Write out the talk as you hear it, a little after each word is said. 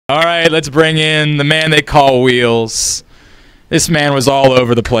All right, let's bring in the man they call Wheels. This man was all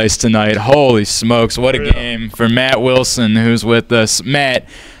over the place tonight. Holy smokes, what a game for Matt Wilson, who's with us. Matt,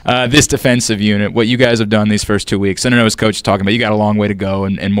 this defensive unit, what you guys have done these first 2 weeks, I don't know, as Coach is talking about, you got a long way to go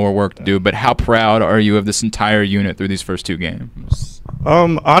and more work to do, but how proud are you of this entire unit through these first 2 games?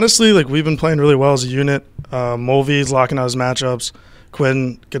 Honestly, we've been playing really well as a unit. Mulvey's locking out his matchups.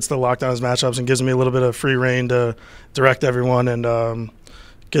 Quinn gets to lock down his matchups and gives me a little bit of free reign to direct everyone and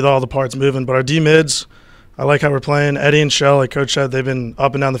get all the parts moving. But our D-mids, I like how we're playing. Eddie and Shell, like Coach said, they've been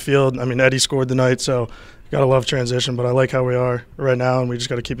up and down the field. I mean, Eddie scored tonight, so got to love transition, but I like how we are right now, and we just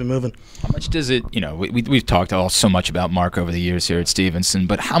got to keep it moving. How much does it, we've talked so much about Mark over the years here at Stevenson,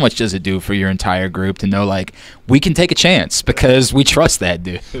 but how much does it do for your entire group to know, we can take a chance because we trust that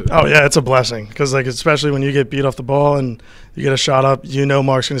dude? Oh, yeah, it's a blessing because, especially when you get beat off the ball and you get a shot up,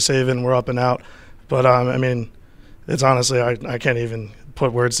 Mark's going to save it and we're up and out. But, I mean, it's honestly, I can't even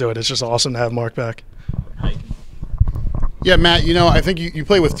put words to it. It's just awesome to have Mark back. Yeah, Matt, I think you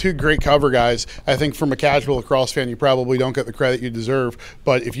play with 2 great cover guys. I think from a casual lacrosse fan, you probably don't get the credit you deserve.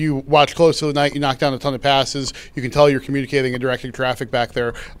 But if you watch close to the night, you knock down a ton of passes. You can tell you're communicating and directing traffic back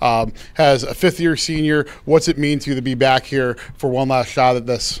there. As a 5th-year senior, what's it mean to you to be back here for one last shot at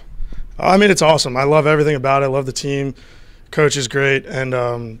this? I mean, it's awesome. I love everything about it. I love the team. Coach is great.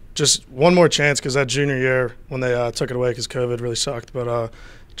 And just one more chance because that junior year when they took it away because COVID really sucked. But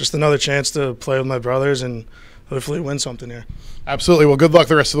just another chance to play with my brothers and hopefully win something here. Absolutely. Well, good luck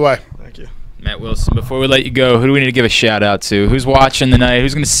the rest of the way. Thank you. Matt Wilson, before we let you go, who do we need to give a shout-out to? Who's watching tonight?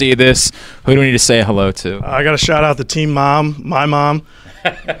 Who's going to see this? Who do we need to say hello to? I got to shout out the team mom, my mom.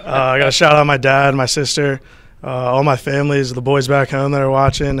 I got to shout out my dad, my sister, all my families, the boys back home that are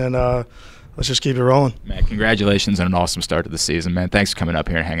watching, and let's just keep it rolling. Matt, congratulations on an awesome start to the season, man. Thanks for coming up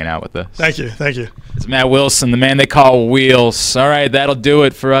here and hanging out with us. Thank you. Thank you. It's Matt Wilson, the man they call Wheels. All right, that'll do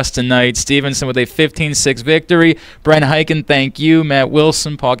it for us tonight. Stevenson with a 15-6 victory. Brent Hyken, thank you. Matt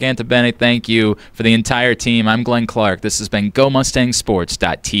Wilson, Paul Gantabene, thank you. For the entire team, I'm Glenn Clark. This has been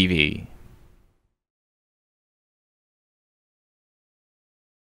GoMustangSports.tv.